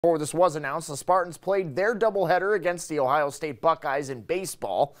Before this was announced, the Spartans played their doubleheader against the Ohio State Buckeyes in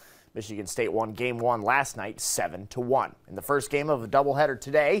baseball. Michigan State won Game 1 last night 7-1. In the first game of the doubleheader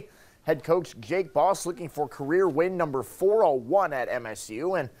today, head coach Jake Boss looking for career win number 401 at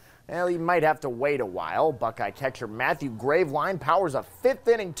MSU, and well, he might have to wait a while. Buckeye catcher Matthew Graveline powers a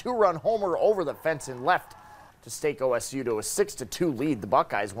fifth-inning two-run homer over the fence and left to stake OSU to a 6-2 lead. The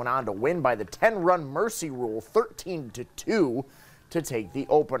Buckeyes went on to win by the 10-run mercy rule 13-2 to take the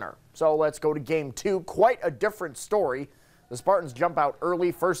opener. So let's go to Game 2. Quite a different story. The Spartans jump out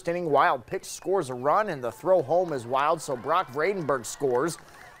early. First inning, Wild pitch scores a run, and the throw home is Wild, so Brock Vredenberg scores.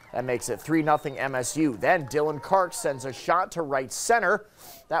 That makes it 3-0 MSU. Then Dylan Kark sends a shot to right center.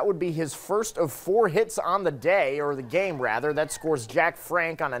 That would be his first of 4 hits on the day, or the game rather. That scores Jack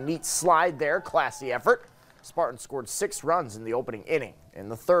Frank on a neat slide there. Classy effort. Spartans scored 6 runs in the opening inning. In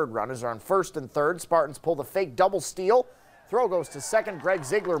the third, runners are on first and third. Spartans pull the fake double steal. Throw goes to second. Greg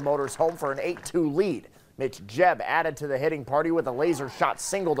Ziegler motors home for an 8-2 lead. Mitch Jebb added to the hitting party with a laser shot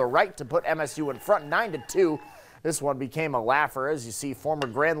single to right to put MSU in front 9-2. This one became a laugher as you see former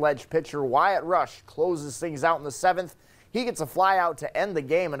Grand Ledge pitcher Wyatt Rush closes things out in the 7th. He gets a fly out to end the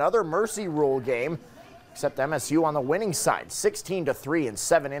game. Another mercy rule game, except MSU on the winning side. 16-3 in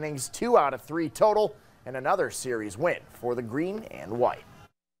 7 innings, 2 out of 3 total, and another series win for the green and white.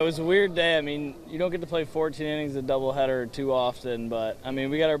 It was a weird day. I mean, you don't get to play 14 innings of doubleheader too often, but I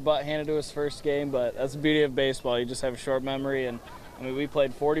mean, we got our butt handed to us first game, but that's the beauty of baseball. You just have a short memory, and I mean, we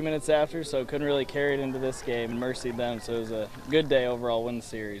played 40 minutes after, so couldn't really carry it into this game and mercied them, so it was a good day overall, win the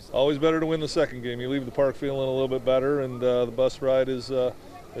series. Always better to win the second game. You leave the park feeling a little bit better, and the bus ride is a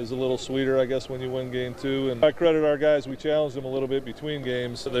little sweeter, I guess, when you win Game 2. And I credit our guys. We challenged them a little bit between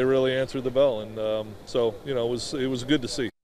games. They really answered the bell, and so, you know, it was good to see.